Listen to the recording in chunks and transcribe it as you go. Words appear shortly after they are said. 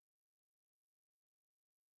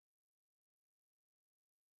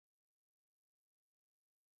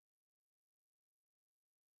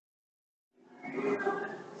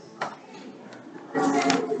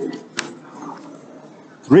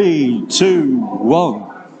Three, two, one.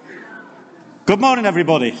 Good morning,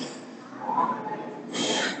 everybody.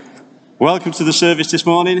 Welcome to the service this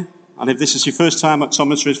morning. And if this is your first time at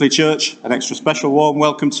Thomas Risley Church, an extra special warm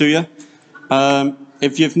welcome to you.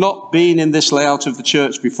 If you've not been in this layout of the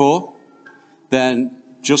church before, then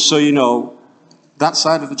just so you know, that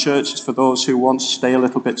side of the church is for those who want to stay a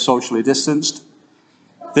little bit socially distanced.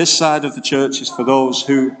 This side of the church is for those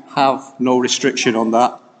who have no restriction on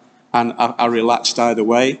that and are relaxed either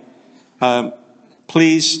way.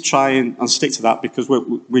 Please try and stick to that, because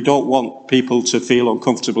we don't want people to feel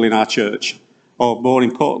uncomfortable in our church, or more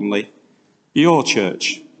importantly, your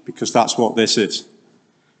church, because that's what this is.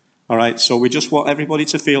 All right, so we just want everybody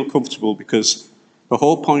to feel comfortable, because the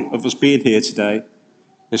whole point of us being here today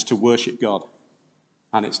is to worship God,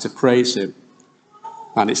 and it's to praise him,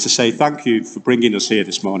 and it's to say thank you for bringing us here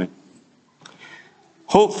this morning.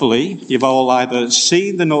 Hopefully, you've all either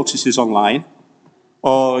seen the notices online,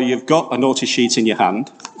 or you've got a notice sheet in your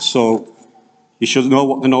hand, so you should know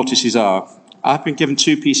what the notices are. I've been given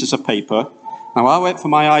 2 pieces of paper. Now, I went for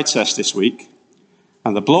my eye test this week,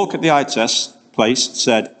 and the bloke at the eye test place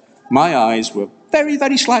said my eyes were very,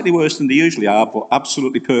 very slightly worse than they usually are, but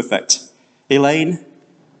absolutely perfect. Elaine,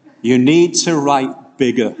 you need to write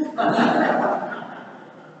bigger.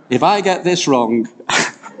 If I get this wrong,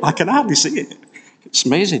 I can hardly see it. It's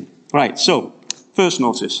amazing. Right, so, first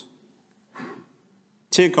notice.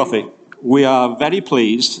 Tea and coffee. We are very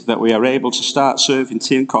pleased that we are able to start serving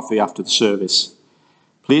tea and coffee after the service.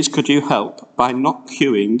 Please could you help by not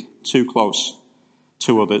queuing too close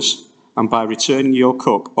to others, and by returning your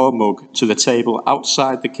cup or mug to the table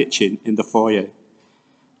outside the kitchen in the foyer,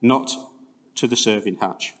 not to the serving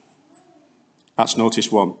hatch. That's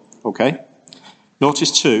notice 1, okay?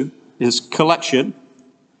 Notice 2 is collection.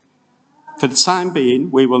 For the time being,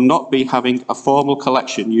 we will not be having a formal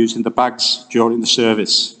collection using the bags during the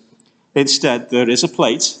service. Instead, there is a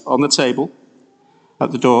plate on the table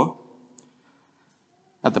at the door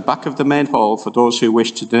at the back of the main hall for those who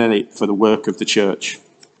wish to donate for the work of the church.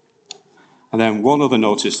 And then one other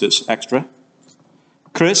notice that's extra.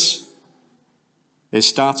 Chris is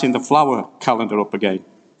starting the flower calendar up again.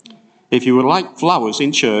 If you would like flowers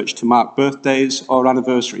in church to mark birthdays or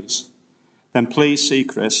anniversaries, then please see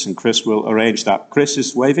Chris, and Chris will arrange that. Chris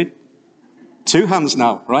is waving. 2 hands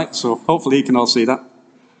now, right? So hopefully you can all see that.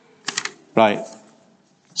 Right.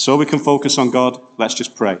 So we can focus on God, let's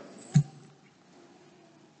just pray.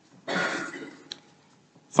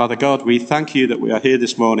 Father God, we thank you that we are here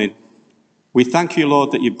this morning. We thank you,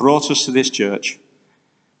 Lord, that you brought us to this church.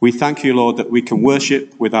 We thank you, Lord, that we can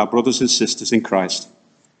worship with our brothers and sisters in Christ.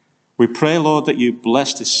 We pray, Lord, that you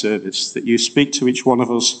bless this service, that you speak to each one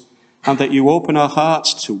of us, and that you open our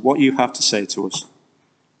hearts to what you have to say to us,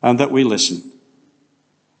 and that we listen.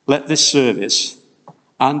 Let this service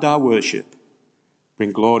and our worship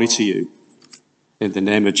bring glory to you. In the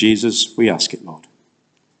name of Jesus, we ask it, Lord.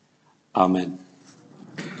 Amen.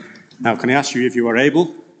 Now, can I ask you, if you are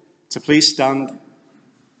able, to please stand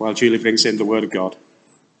while Julie brings in the Word of God.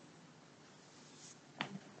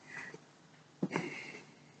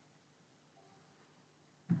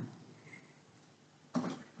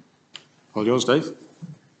 All yours, Dave.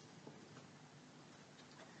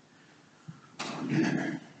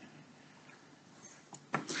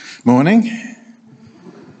 Morning.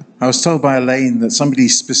 I was told by Elaine that somebody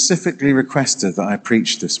specifically requested that I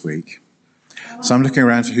preach this week. So I'm looking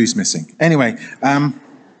around for who's missing. Anyway,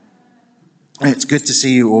 it's good to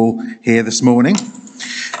see you all here this morning.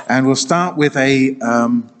 And we'll start with a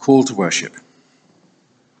call to worship.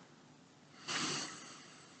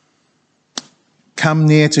 Come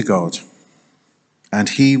near to God, and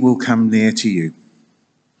he will come near to you.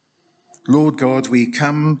 Lord God, we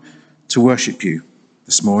come to worship you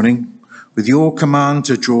this morning with your command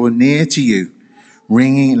to draw near to you,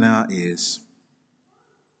 ringing in our ears.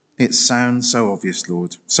 It sounds so obvious,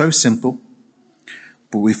 Lord, so simple,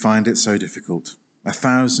 but we find it so difficult.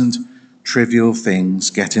 1,000 trivial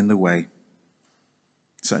things get in the way,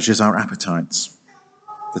 such as our appetites,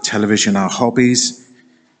 the television, our hobbies,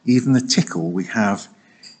 even the tickle we have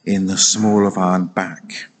in the small of our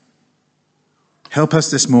back. Help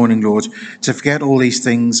us this morning, Lord, to forget all these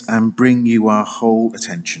things and bring you our whole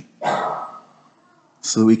attention,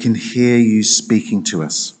 so that we can hear you speaking to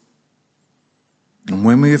us. And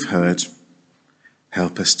when we have heard,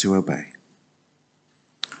 help us to obey.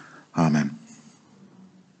 Amen.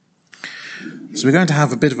 So we're going to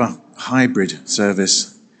have a bit of a hybrid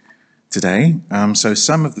service today. So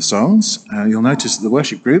some of the songs, you'll notice that the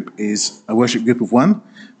worship group is a worship group of 1.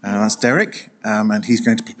 That's Derek, and he's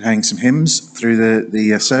going to be playing some hymns through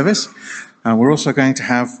the service. And we're also going to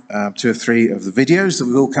have 2 or 3 of the videos that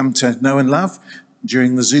we've all come to know and love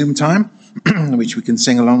during the Zoom time, which we can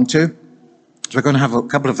sing along to. So we're going to have a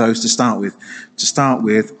couple of those to start with. To start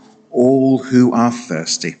with, All Who Are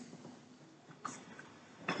Thirsty.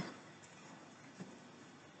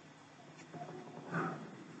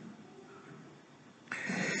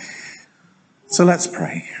 So let's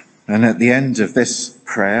pray. And at the end of this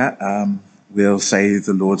prayer, we'll say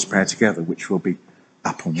the Lord's Prayer together, which will be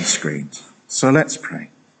up on the screen. So let's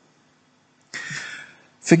pray.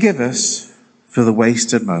 Forgive us for the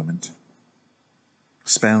wasted moment,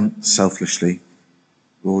 spent selfishly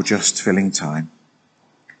or just filling time.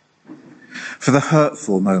 For the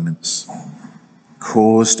hurtful moments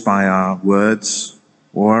caused by our words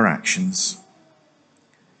or our actions.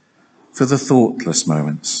 For the thoughtless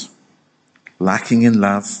moments lacking in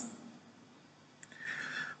love.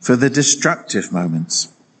 For the destructive moments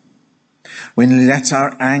when we let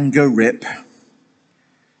our anger rip.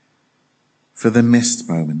 For the missed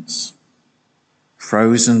moments,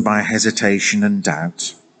 frozen by hesitation and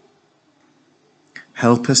doubt.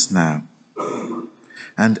 Help us now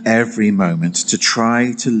and every moment to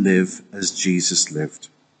try to live as Jesus lived.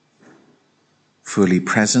 Fully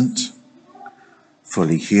present,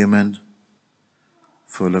 fully human,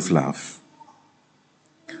 full of love.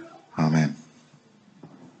 Amen.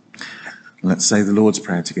 Let's say the Lord's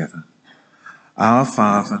Prayer together. Our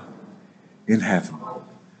Father in heaven,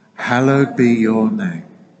 hallowed be your name.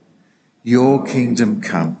 Your kingdom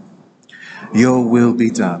come. Your will be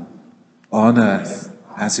done on earth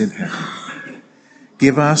as in heaven.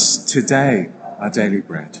 Give us today our daily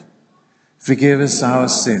bread. Forgive us our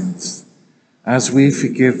sins as we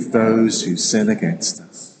forgive those who sin against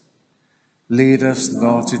us. Lead us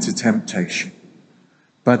not into temptation,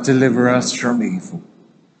 but deliver us from evil.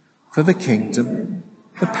 For the kingdom,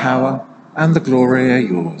 the power, and the glory are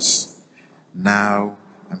yours, now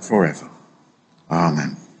and forever.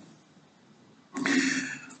 Amen.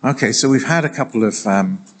 Okay, so we've had a couple of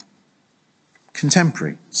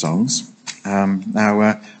contemporary songs. Now,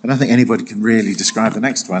 I don't think anybody can really describe the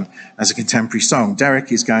next one as a contemporary song. Derek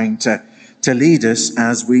is going to lead us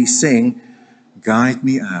as we sing, Guide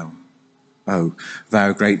Me, O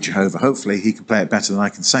Thou Great Jehovah. Hopefully he can play it better than I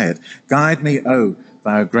can say it. Guide me, O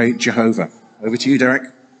Thou Great Jehovah. Over to you, Derek.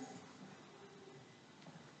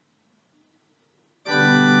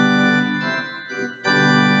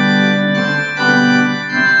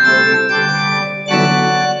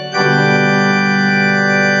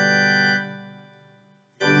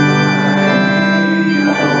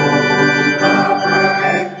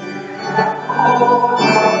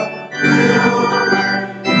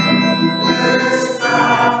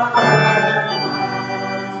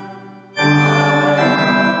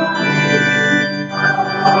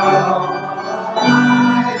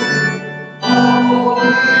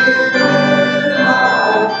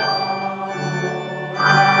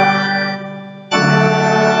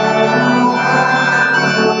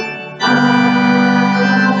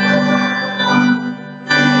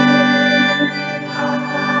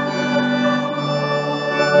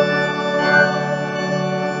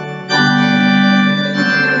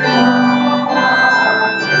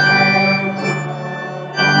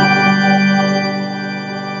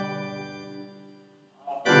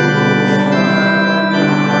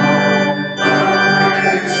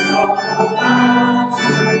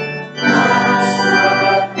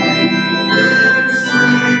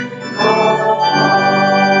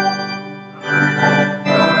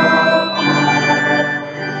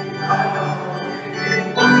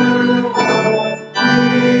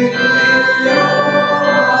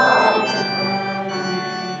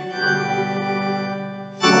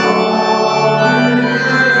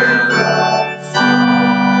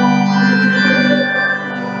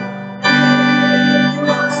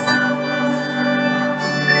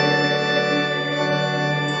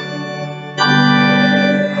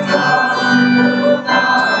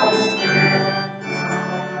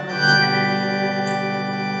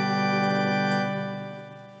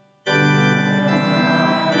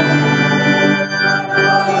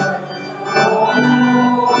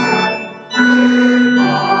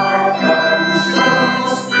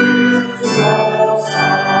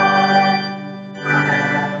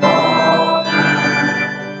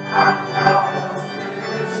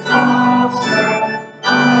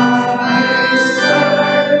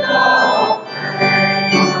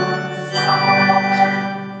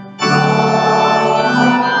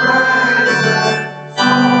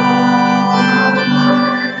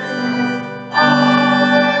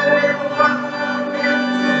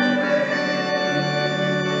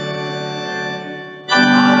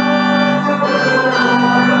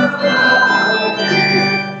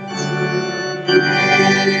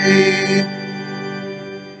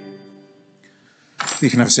 You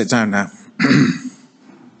can have a sit down now.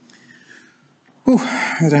 Whew,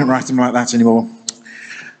 I don't write them like that anymore.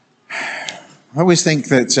 I always think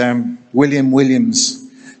that William Williams'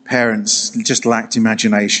 parents just lacked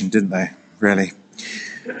imagination, didn't they? Really.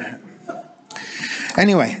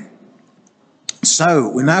 Anyway, so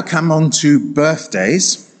we now come on to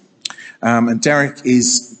birthdays. And Derek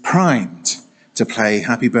is primed to play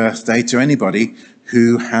happy birthday to anybody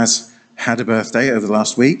who has had a birthday over the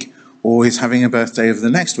last week or is having a birthday over the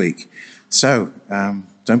next week. So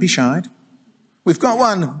don't be shy. We've got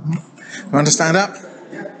one. You want to stand up?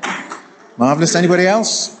 Marvellous. Anybody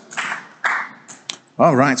else?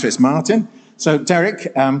 All right, so it's Martin. So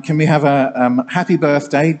Derek, can we have a happy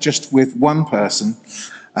birthday just with one person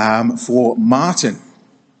for Martin?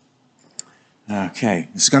 Okay,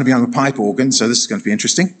 this is going to be on the pipe organ, so this is going to be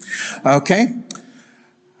interesting. Okay.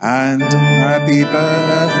 And happy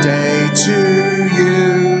birthday to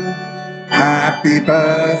you. Happy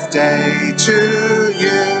birthday to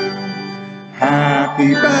you.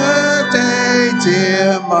 Happy birthday,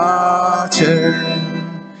 dear Martin.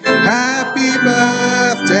 Happy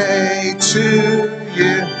birthday to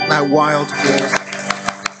you. Now, wild applause.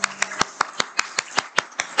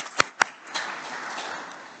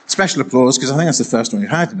 Special applause, because I think that's the first one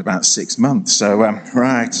we've had in about 6 months. So,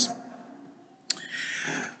 right.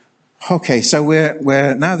 Okay, so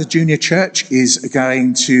we're now the junior church is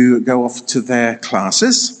going to go off to their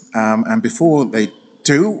classes. And before they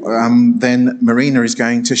do, then Marina is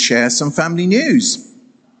going to share some family news.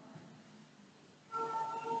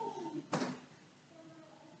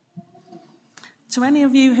 To any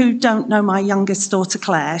of you who don't know my youngest daughter,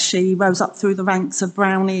 Claire, she rose up through the ranks of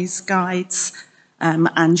Brownies, Guides,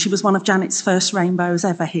 and she was one of Janet's first rainbows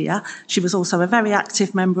ever here. She was also a very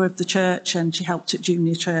active member of the church, and she helped at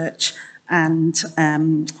junior church and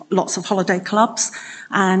lots of holiday clubs.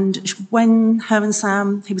 And when her and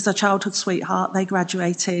Sam, he was her childhood sweetheart, they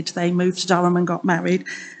graduated, they moved to Durham and got married.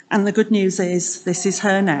 And the good news is, this is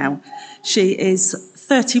her now. She is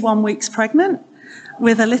 31 weeks pregnant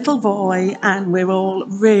with a little boy, and we're all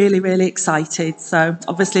really, really excited. So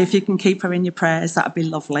obviously, if you can keep her in your prayers, that would be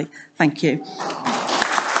lovely. Thank you.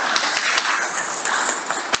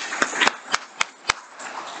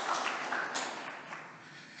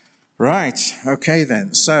 Right, okay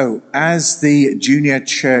then. So as the junior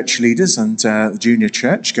church leaders and the junior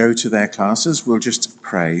church go to their classes, we'll just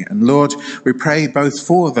pray. And Lord, we pray both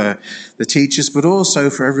for the teachers, but also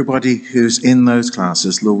for everybody who's in those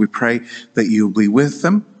classes. Lord, we pray that you'll be with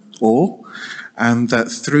them all, and that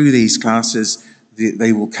through these classes,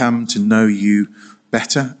 they will come to know you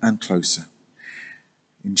better and closer.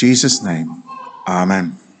 In Jesus' name,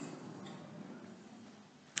 amen.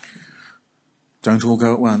 Don't all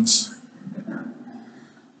go at once. I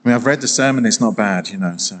mean, I've read the sermon, it's not bad,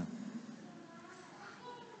 so.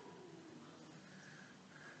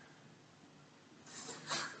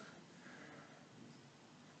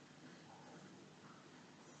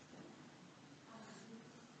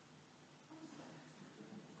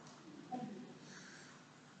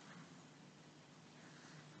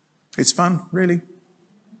 It's fun, really.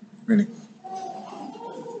 Really.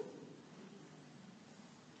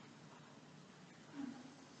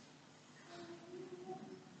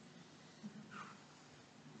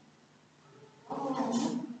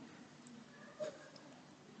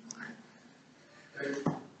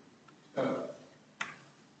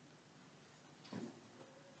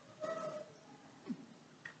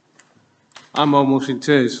 I'm almost in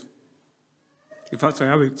tears. In fact, I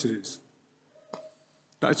am in tears.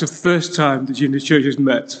 That's the first time the junior church has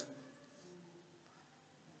met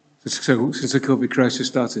since the COVID crisis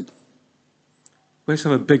started. Let's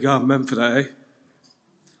have a big amen for that, eh?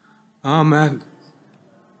 Amen.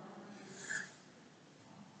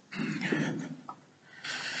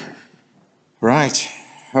 Right.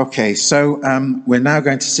 Okay, so we're now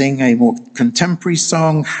going to sing a more contemporary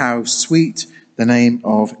song, How Sweet the Name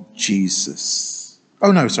of Jesus.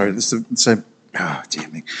 Oh, no, sorry. Oh, dear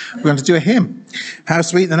me. We're going to do a hymn. How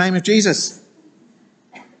Sweet the Name of Jesus.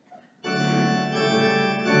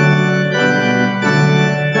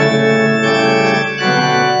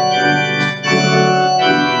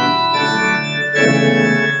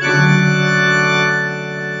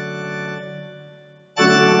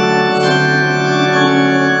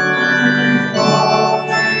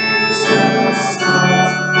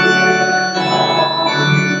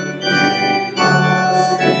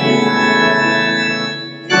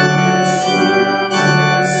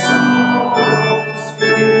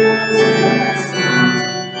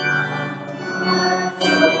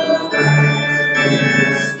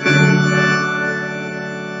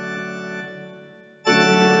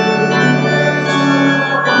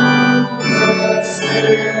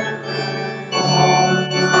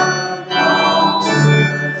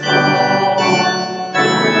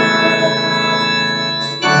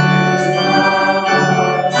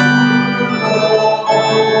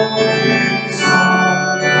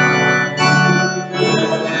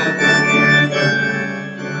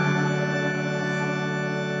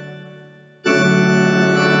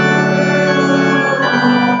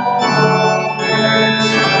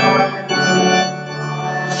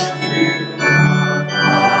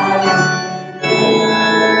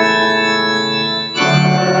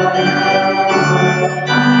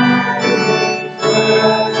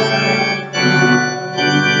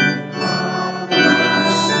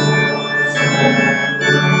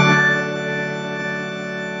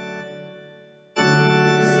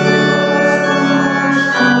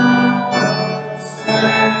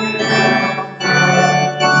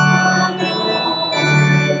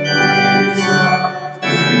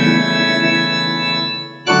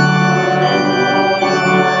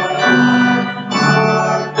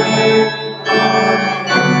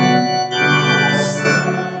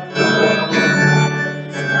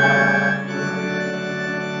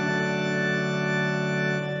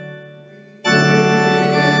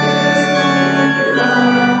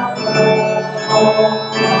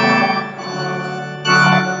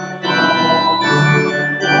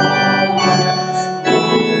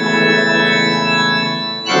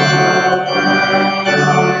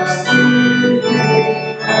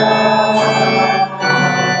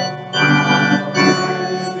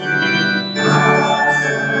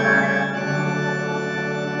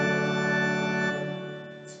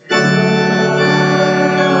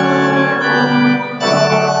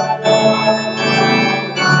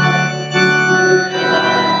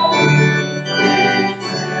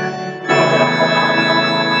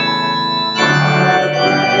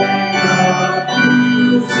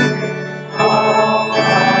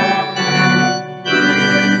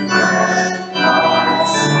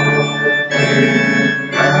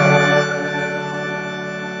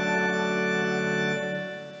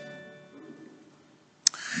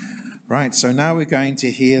 Right, so now we're going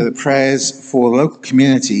to hear the prayers for the local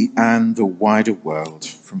community and the wider world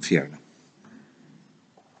from Fiona.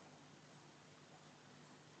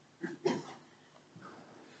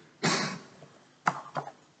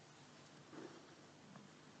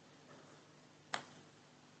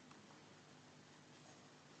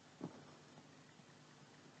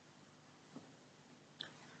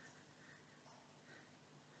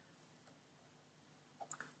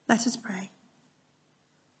 Let us pray.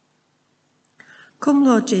 Come,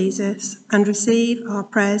 Lord Jesus, and receive our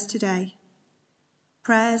prayers today.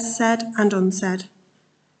 Prayers said and unsaid.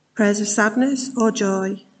 Prayers of sadness or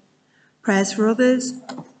joy. Prayers for others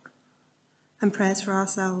and prayers for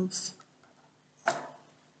ourselves.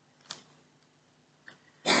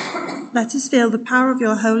 Let us feel the power of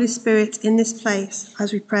your Holy Spirit in this place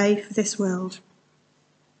as we pray for this world.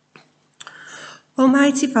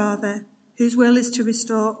 Almighty Father, whose will is to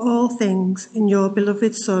restore all things in your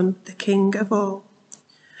beloved Son, the King of all,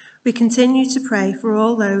 we continue to pray for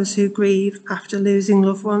all those who grieve after losing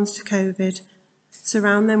loved ones to COVID.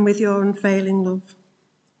 Surround them with your unfailing love.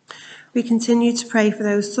 We continue to pray for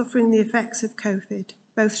those suffering the effects of COVID,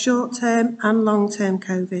 both short-term and long-term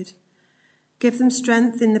COVID. Give them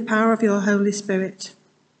strength in the power of your Holy Spirit.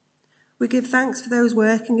 We give thanks for those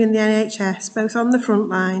working in the NHS, both on the front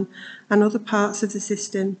line and other parts of the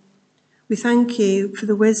system. We thank you for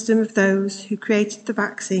the wisdom of those who created the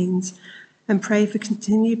vaccines and pray for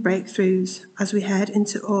continued breakthroughs as we head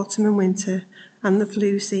into autumn and winter and the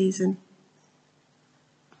flu season.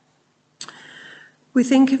 We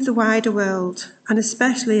think of the wider world and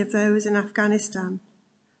especially of those in Afghanistan.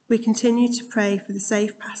 We continue to pray for the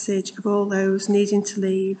safe passage of all those needing to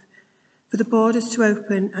leave, for the borders to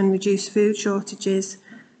open and reduce food shortages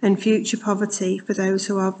and future poverty for those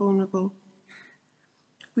who are vulnerable.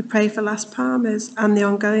 We pray for Las Palmas and the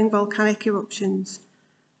ongoing volcanic eruptions,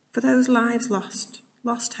 for those lives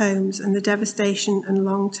lost homes and the devastation and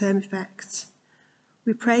long-term effects.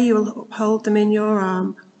 We pray you will uphold them in your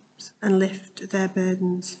arms and lift their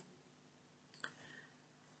burdens.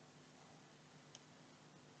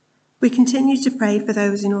 We continue to pray for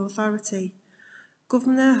those in authority.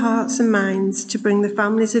 Govern their hearts and minds to bring the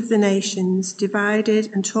families of the nations,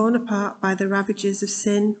 divided and torn apart by the ravages of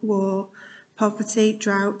sin, war, poverty,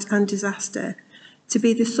 drought and disaster, to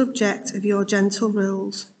be the subject of your gentle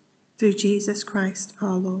rules, through Jesus Christ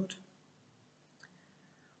our Lord.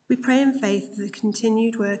 We pray in faith for the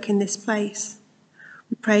continued work in this place.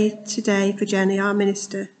 We pray today for Jenny, our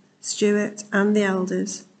minister, Stuart and the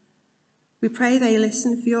elders. We pray they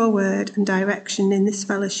listen for your word and direction in this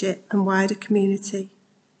fellowship and wider community.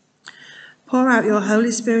 Pour out your Holy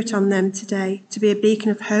Spirit on them today to be a beacon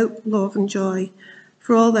of hope, love and joy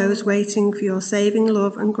for all those waiting for your saving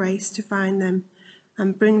love and grace to find them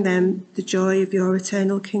and bring them the joy of your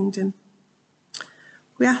eternal kingdom.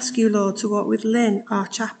 We ask you, Lord, to walk with Lynn, our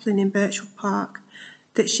chaplain in Birchwood Park,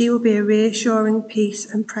 that she will be a reassuring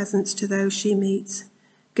peace and presence to those she meets.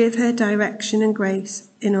 Give her direction and grace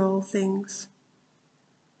in all things.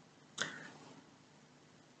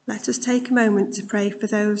 Let us take a moment to pray for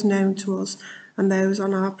those known to us and those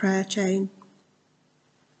on our prayer chain.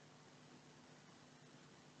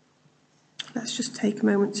 Let's just take a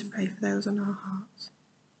moment to pray for those on our hearts.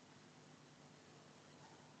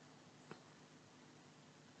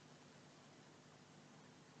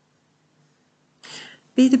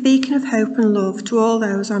 Be the beacon of hope and love to all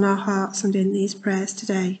those on our hearts and in these prayers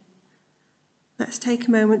today. Let's take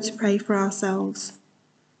a moment to pray for ourselves.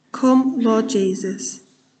 Come, Lord Jesus,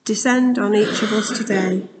 descend on each of us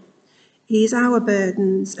today. Ease our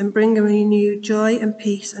burdens and bring a renewed joy and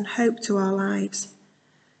peace and hope to our lives.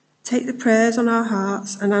 Take the prayers on our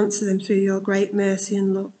hearts and answer them through your great mercy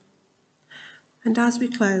and love. And as we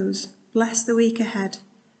close, bless the week ahead.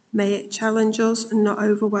 May it challenge us and not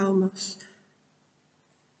overwhelm us,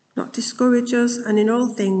 not discourage us, and in all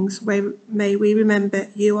things may we remember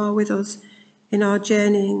you are with us in our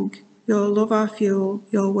journeying, your love our fuel,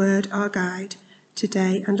 your word our guide,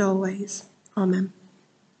 today and always. Amen.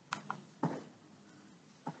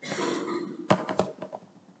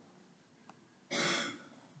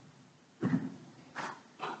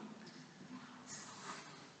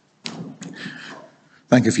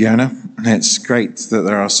 Thank you, Fiona. And it's great that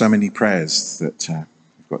there are so many prayers that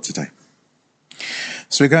we've got today.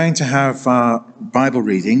 So we're going to have our Bible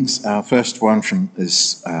readings. Our first one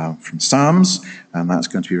is from Psalms, and that's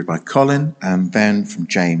going to be read by Colin, and then from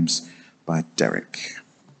James by Derek.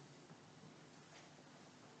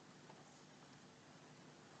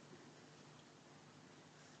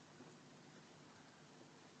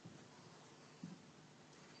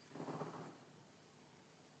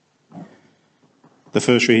 The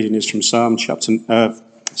first reading is from Psalm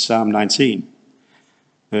 19,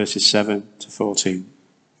 verses 7 to 14.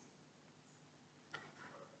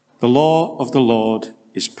 The law of the Lord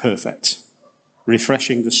is perfect,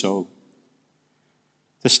 refreshing the soul.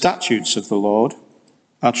 The statutes of the Lord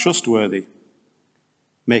are trustworthy,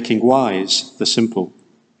 making wise the simple.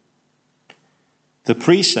 The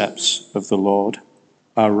precepts of the Lord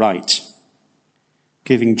are right,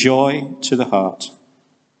 giving joy to the heart.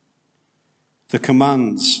 The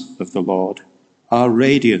commands of the Lord are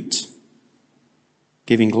radiant,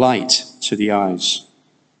 giving light to the eyes.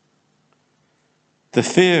 The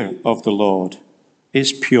fear of the Lord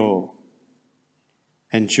is pure,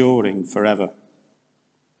 enduring forever.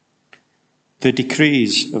 The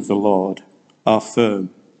decrees of the Lord are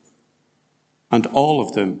firm, and all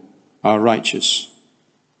of them are righteous.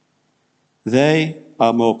 They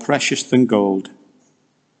are more precious than gold,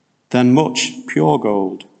 than much pure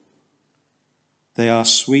gold. They are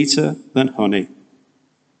sweeter than honey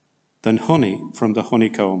from the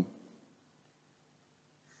honeycomb.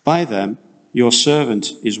 By them your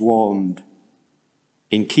servant is warned.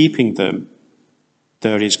 In keeping them,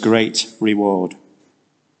 there is great reward.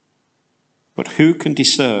 But who can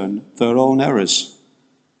discern their own errors?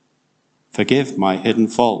 Forgive my hidden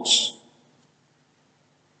faults.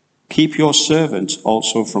 Keep your servant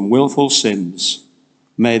also from willful sins.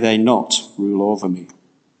 May they not rule over me.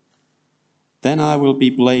 Then I will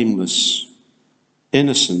be blameless,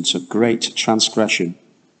 innocent of great transgression.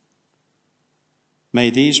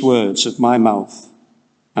 May these words of my mouth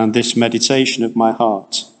and this meditation of my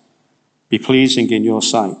heart be pleasing in your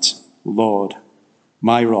sight, Lord,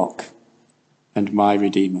 my rock and my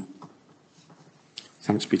Redeemer.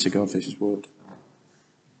 Thanks be to God for his word.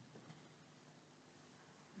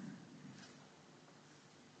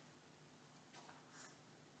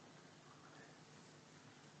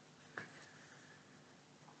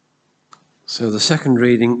 So the second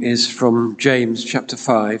reading is from James chapter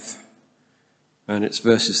 5, and it's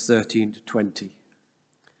verses 13 to 20,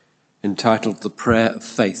 entitled The Prayer of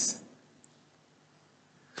Faith.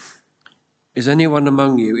 Is anyone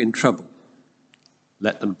among you in trouble?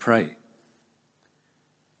 Let them pray.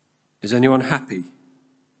 Is anyone happy?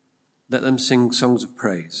 Let them sing songs of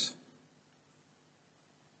praise.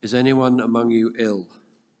 Is anyone among you ill?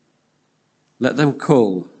 Let them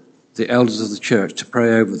call the elders of the church to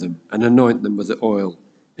pray over them and anoint them with the oil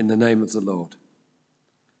in the name of the Lord.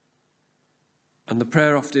 And the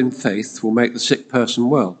prayer offered in faith will make the sick person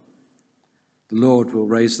well. The Lord will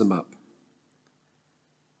raise them up.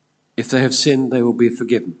 If they have sinned, they will be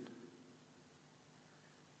forgiven.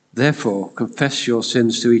 Therefore, confess your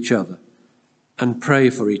sins to each other and pray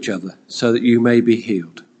for each other so that you may be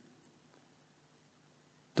healed.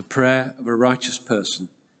 The prayer of a righteous person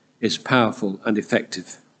is powerful and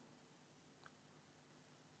effective.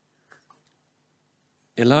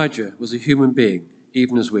 Elijah was a human being,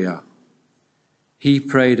 even as we are. He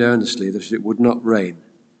prayed earnestly that it would not rain,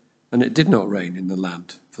 and it did not rain in the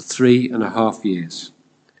land for 3.5 years.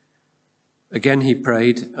 Again he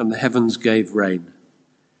prayed, and the heavens gave rain,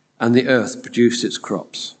 and the earth produced its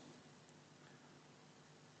crops.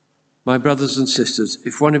 My brothers and sisters,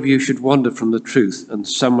 if one of you should wander from the truth and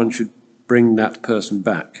someone should bring that person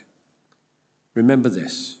back, remember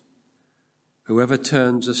this: whoever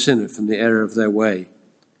turns a sinner from the error of their way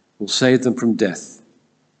will save them from death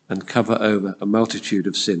and cover over a multitude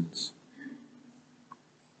of sins.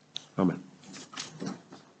 Amen.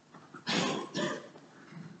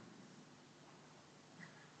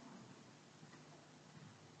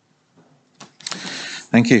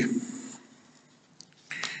 Thank you.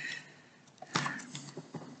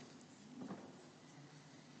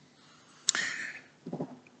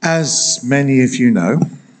 As many of you know,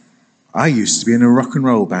 I used to be in a rock and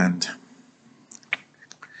roll band.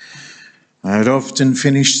 I would often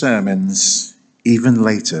finish sermons even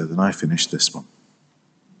later than I finished this one.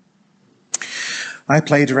 I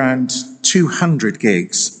played around 200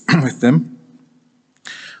 gigs with them,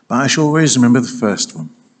 but I shall always remember the first one.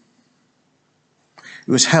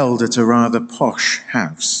 It was held at a rather posh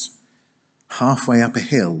house, halfway up a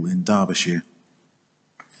hill in Derbyshire.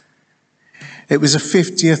 It was a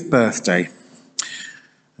 50th birthday,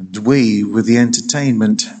 and we were the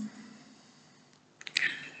entertainment.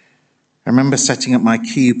 I remember setting up my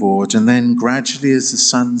keyboard, and then gradually as the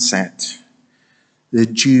sun set, the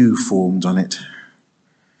dew formed on it.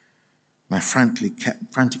 And I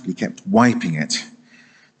frantically kept wiping it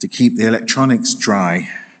to keep the electronics dry,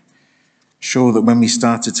 sure that when we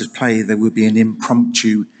started to play there would be an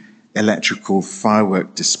impromptu electrical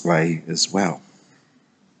firework display as well.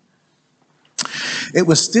 It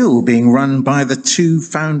was still being run by the two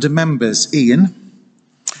founder members, Ian,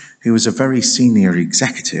 who was a very senior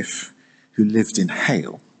executive who lived in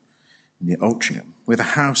Hale, near Altrincham, with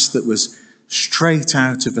a house that was straight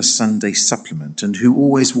out of a Sunday supplement, and who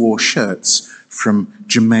always wore shirts from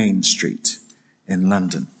Germain Street in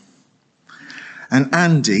London. And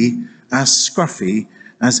Andy, as scruffy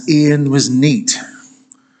as Ian was neat,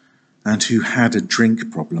 and who had a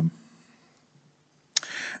drink problem.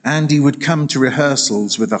 Andy would come to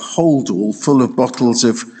rehearsals with a holdall full of bottles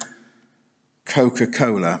of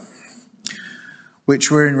Coca-Cola,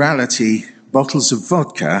 which were in reality bottles of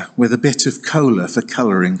vodka with a bit of cola for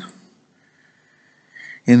colouring.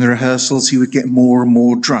 In the rehearsals, he would get more and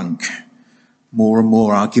more drunk, more and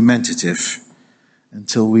more argumentative,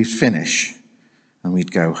 until we'd finish and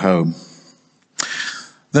we'd go home.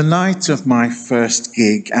 The night of my first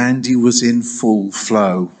gig, Andy was in full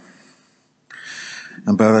flow.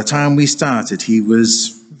 And by the time we started, he was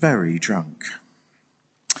very drunk.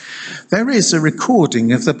 There is a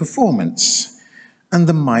recording of the performance, and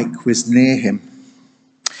the mic was near him.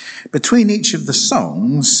 Between each of the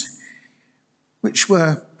songs, which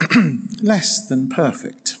were less than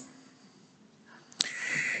perfect,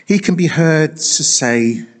 he can be heard to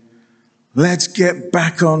say, "Let's get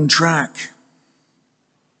back on track,"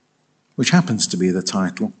 which happens to be the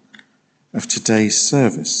title of today's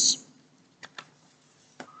service.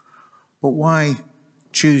 But why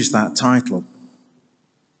choose that title?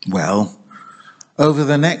 Well, over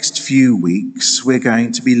the next few weeks, we're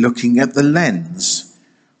going to be looking at the lens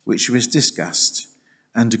which was discussed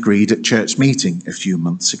and agreed at church meeting a few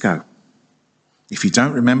months ago. If you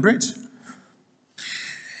don't remember it,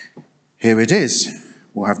 here it is.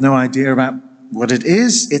 We'll have no idea about what it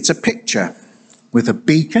is. It's a picture with a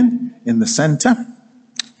beacon in the centre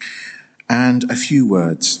and a few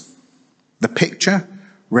words. The picture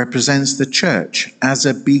represents the church as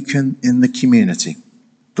a beacon in the community.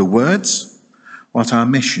 The words, what our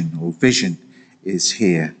mission or vision is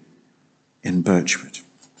here in Birchwood.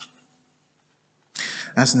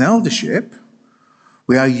 As an eldership,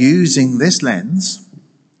 we are using this lens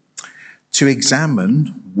to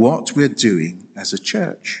examine what we're doing as a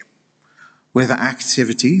church, whether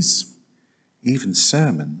activities, even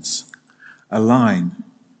sermons, align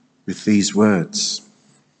with these words.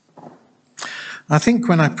 I think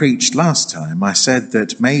when I preached last time, I said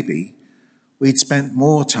that maybe we'd spent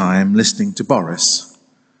more time listening to Boris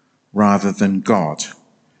rather than God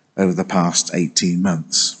over the past 18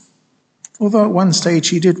 months. Although at one stage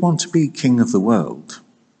he did want to be king of the world.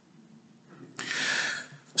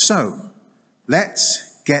 So,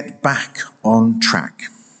 let's get back on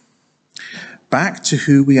track. Back to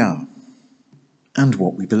who we are and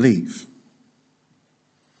what we believe.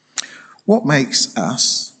 What makes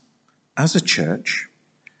us, as a church,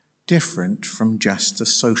 different from just a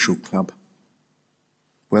social club,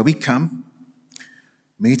 where we come,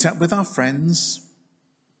 meet up with our friends,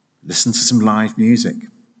 listen to some live music?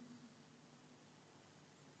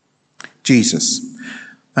 Jesus,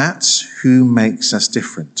 that's who makes us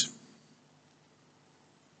different.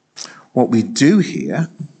 What we do here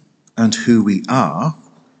and who we are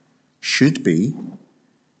should be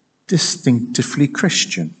distinctively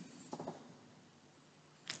Christian.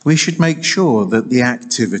 We should make sure that the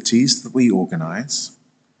activities that we organise,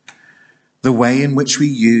 the way in which we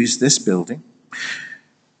use this building,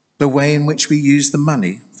 the way in which we use the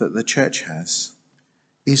money that the church has,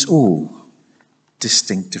 is all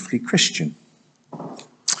distinctively Christian.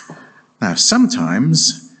 Now,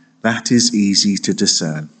 sometimes that is easy to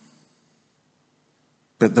discern.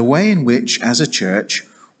 But the way in which, as a church,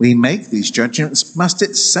 we make these judgments must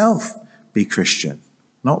itself be Christian,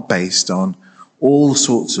 not based on all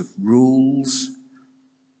sorts of rules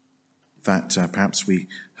that perhaps we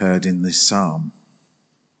heard in this psalm.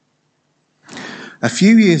 A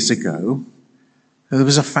few years ago, there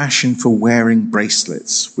was a fashion for wearing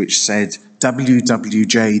bracelets which said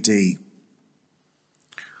WWJD.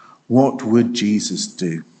 What would Jesus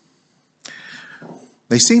do?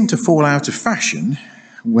 They seemed to fall out of fashion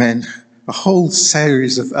when a whole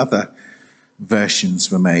series of other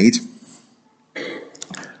versions were made.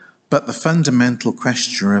 But the fundamental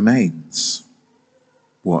question remains,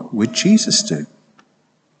 what would Jesus do?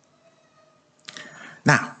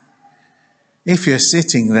 Now, if you're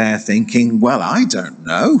sitting there thinking, well, I don't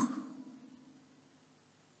know,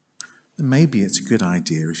 then maybe it's a good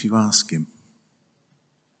idea if you ask him.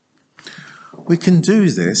 We can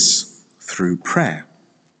do this through prayer.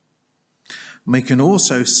 We can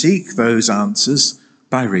also seek those answers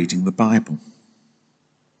by reading the Bible.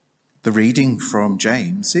 The reading from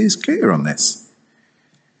James is clear on this.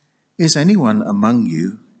 Is anyone among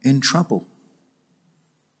you in trouble?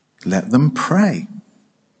 Let them pray.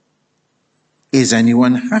 Is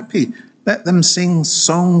anyone happy? Let them sing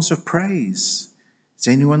songs of praise. Is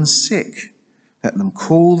anyone sick? Let them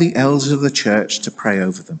call the elders of the church to pray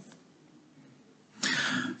over them.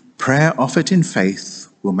 Prayer offered in faith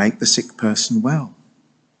will make the sick person well.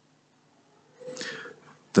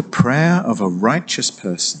 The prayer of a righteous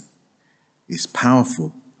person is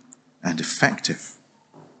powerful and effective.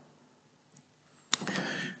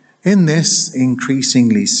 In this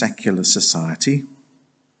increasingly secular society,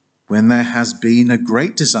 when there has been a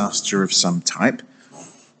great disaster of some type,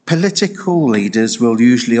 political leaders will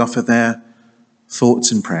usually offer their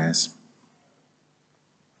thoughts and prayers.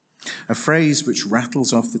 A phrase which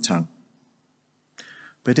rattles off the tongue,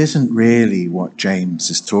 but isn't really what James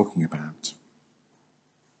is talking about.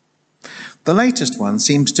 The latest one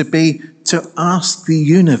seems to be to ask the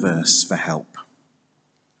universe for help.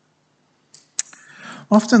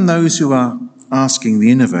 Often those who are asking the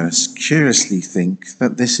universe curiously think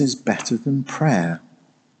that this is better than prayer,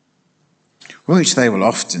 which they will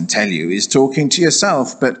often tell you is talking to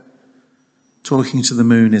yourself, but talking to the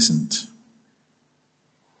moon isn't.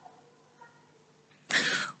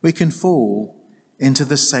 We can fall into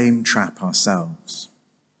the same trap ourselves.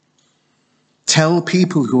 Tell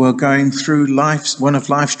people who are going through one of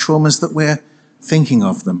life's traumas that we're thinking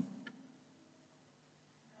of them.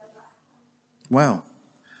 Well,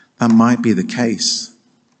 that might be the case,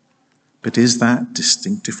 but is that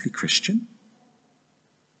distinctively Christian?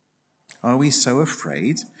 Are we so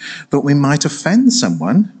afraid that we might offend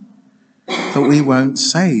someone that we won't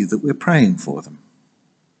say that we're praying for them?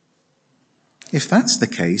 If that's the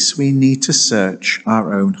case, we need to search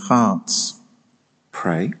our own hearts,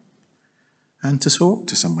 pray, and to talk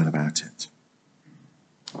to someone about it.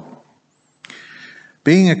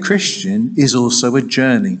 Being a Christian is also a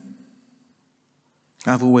journey.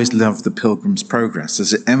 I've always loved the Pilgrim's Progress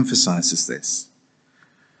as it emphasizes this.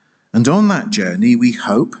 And on that journey, we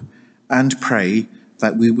hope and pray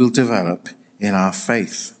that we will develop in our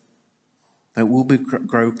faith, that we'll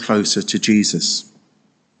grow closer to Jesus.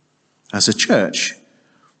 As a church,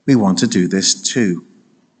 we want to do this too.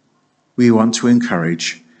 We want to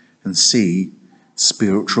encourage and see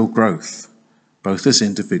spiritual growth, both as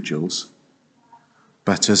individuals,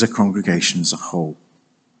 but as a congregation as a whole.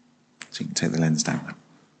 So you can take the lens down now.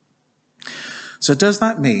 So does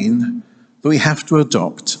that mean that we have to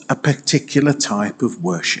adopt a particular type of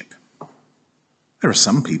worship? There are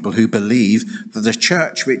some people who believe that a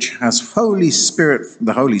church which has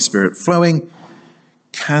the Holy Spirit flowing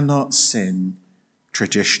cannot sing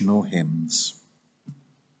traditional hymns.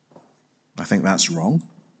 I think that's wrong.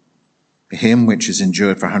 A hymn which has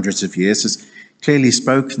endured for hundreds of years has clearly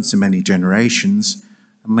spoken to many generations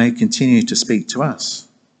and may continue to speak to us.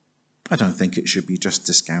 I don't think it should be just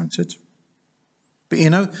discounted. But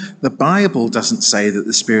the Bible doesn't say that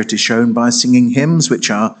the Spirit is shown by singing hymns which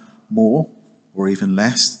are more or even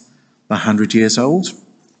less than 100 years old.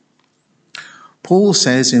 Paul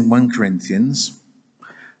says in 1 Corinthians,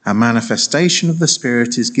 a manifestation of the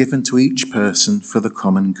Spirit is given to each person for the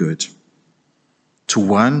common good. To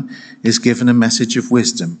one is given a message of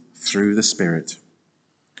wisdom through the Spirit.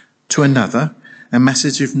 To another, a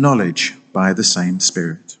message of knowledge by the same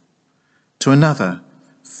Spirit. To another,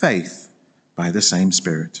 faith by the same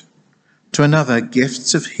Spirit. To another,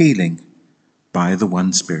 gifts of healing by the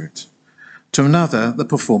one Spirit. To another, the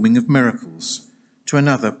performing of miracles. To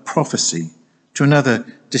another, prophecy. To another,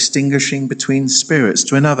 distinguishing between spirits.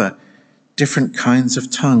 To another, different kinds of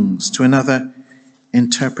tongues. To another,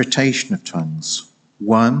 interpretation of tongues.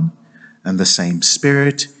 One and the same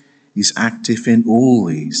Spirit is active in all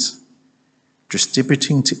these,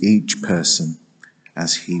 distributing to each person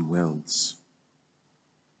as he wills.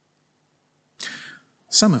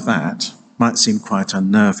 Some of that might seem quite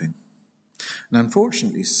unnerving. And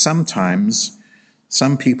unfortunately, sometimes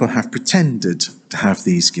some people have pretended to have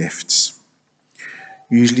these gifts,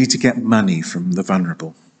 usually to get money from the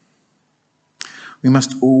vulnerable. We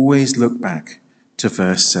must always look back to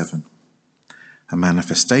verse 7. A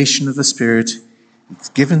manifestation of the Spirit is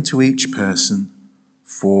given to each person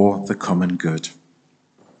for the common good.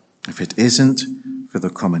 If it isn't for the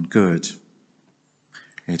common good,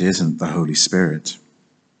 it isn't the Holy Spirit.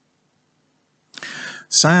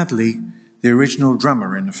 Sadly, the original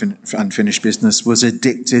drummer in Unfinished Business was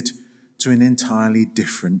addicted to an entirely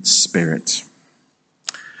different spirit.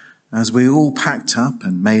 As we all packed up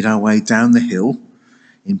and made our way down the hill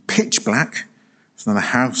in pitch black from the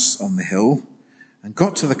house on the hill and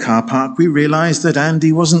got to the car park, we realised that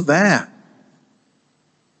Andy wasn't there.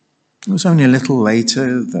 It was only a little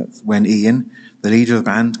later that when Ian, the leader of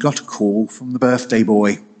the band, got a call from the birthday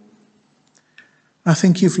boy. I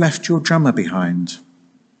think you've left your drummer behind.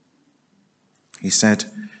 He said,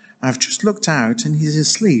 "I've just looked out and he's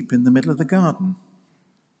asleep in the middle of the garden."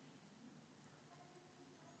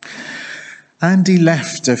 And he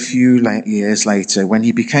left a few years later when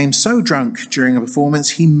he became so drunk during a performance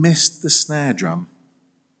he missed the snare drum,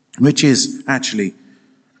 which is actually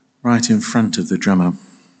right in front of the drummer.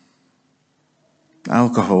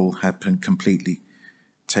 Alcohol had been completely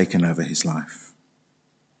taken over his life.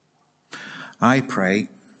 I pray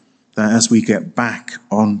that as we get back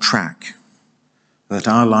on track, that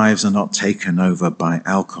our lives are not taken over by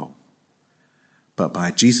alcohol, but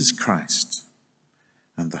by Jesus Christ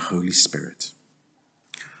and the Holy Spirit.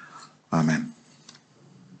 Amen.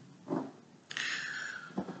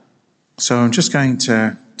 So I'm just going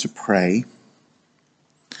to pray.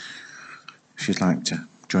 If you'd like to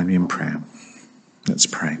join me in prayer, let's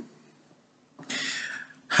pray.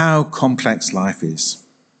 How complex life is.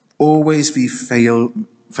 Always we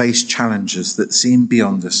face challenges that seem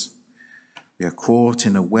beyond us. We are caught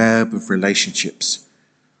in a web of relationships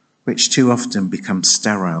which too often become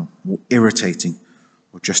sterile or irritating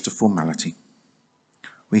or just a formality.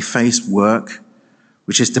 We face work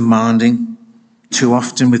which is demanding, too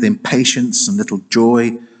often with impatience and little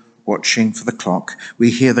joy, watching for the clock.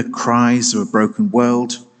 We hear the cries of a broken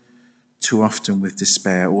world, too often with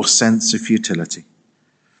despair or sense of futility,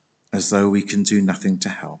 as though we can do nothing to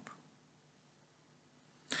help.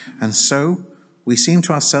 And so we seem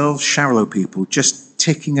to ourselves shallow people, just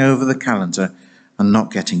ticking over the calendar and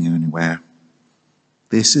not getting anywhere.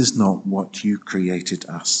 This is not what you created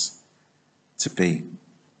us to be.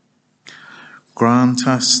 Grant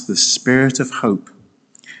us the spirit of hope,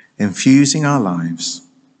 infusing our lives,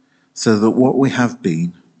 so that what we have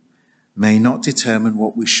been may not determine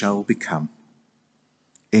what we shall become.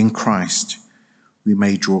 In Christ, we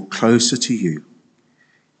may draw closer to you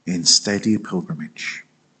in steady pilgrimage.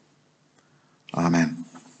 Amen.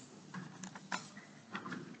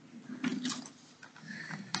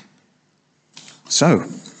 So,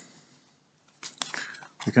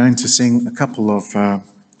 we're going to sing a couple of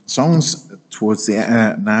songs towards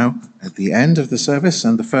the now at the end of the service,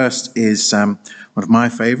 and the first is one of my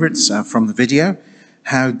favourites from the video,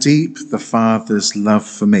 "How Deep the Father's Love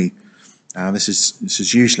for Me." This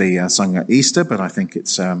is usually sung at Easter, but I think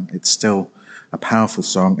it's still a powerful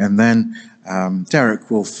song. And then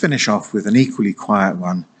Derek will finish off with an equally quiet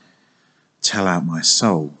one, "Tell Out My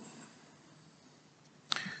Soul."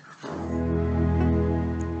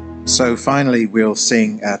 So finally we'll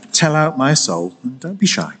sing "Tell Out My Soul," and don't be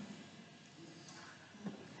shy.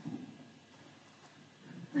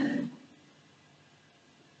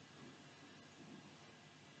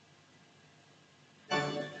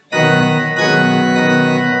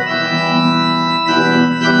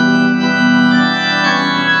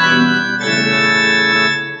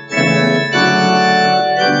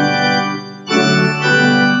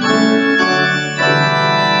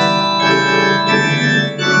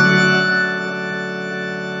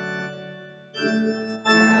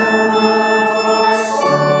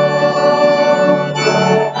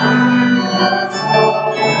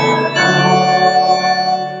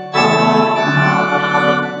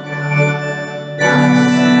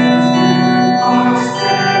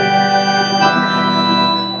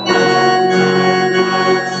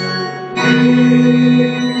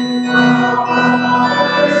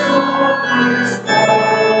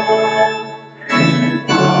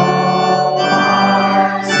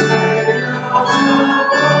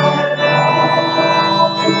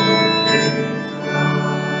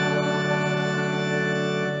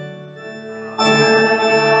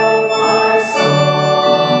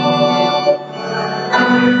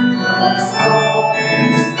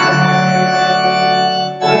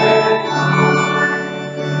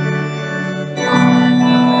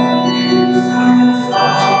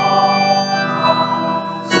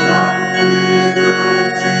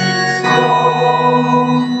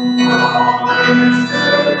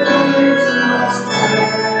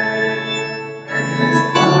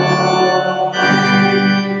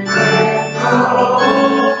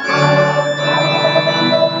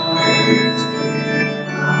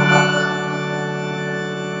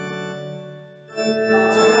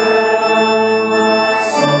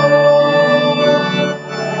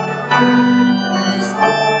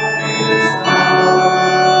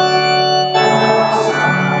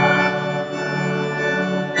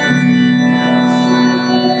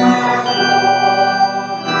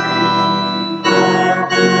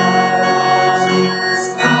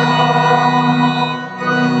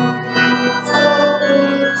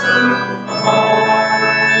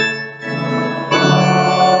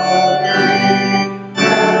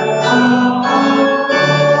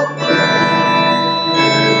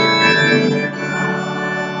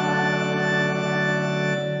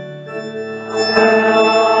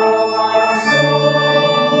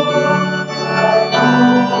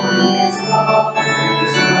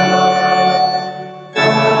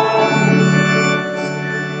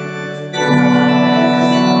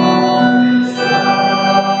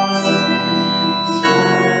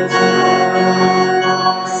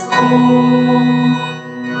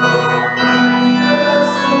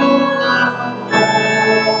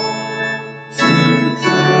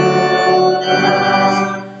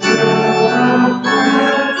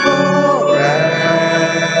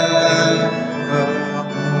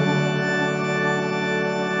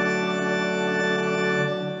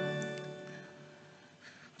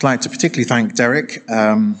 I'd like to particularly thank Derek.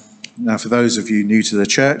 Now, for those of you new to the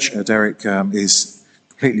church, Derek is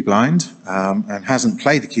completely blind and hasn't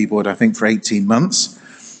played the keyboard, I think, for 18 months.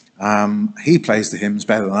 He plays the hymns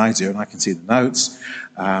better than I do, and I can see the notes.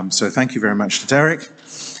 So thank you very much to Derek.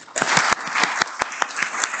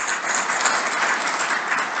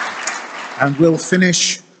 And we'll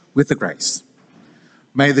finish with the grace.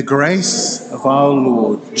 May the grace of our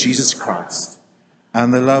Lord Jesus Christ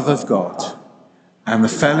and the love of God and the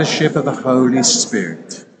fellowship of the Holy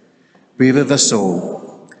Spirit be with us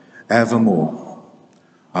all evermore.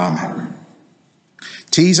 Amen.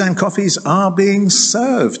 Teas and coffees are being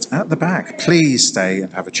served at the back. Please stay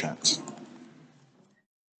and have a chat.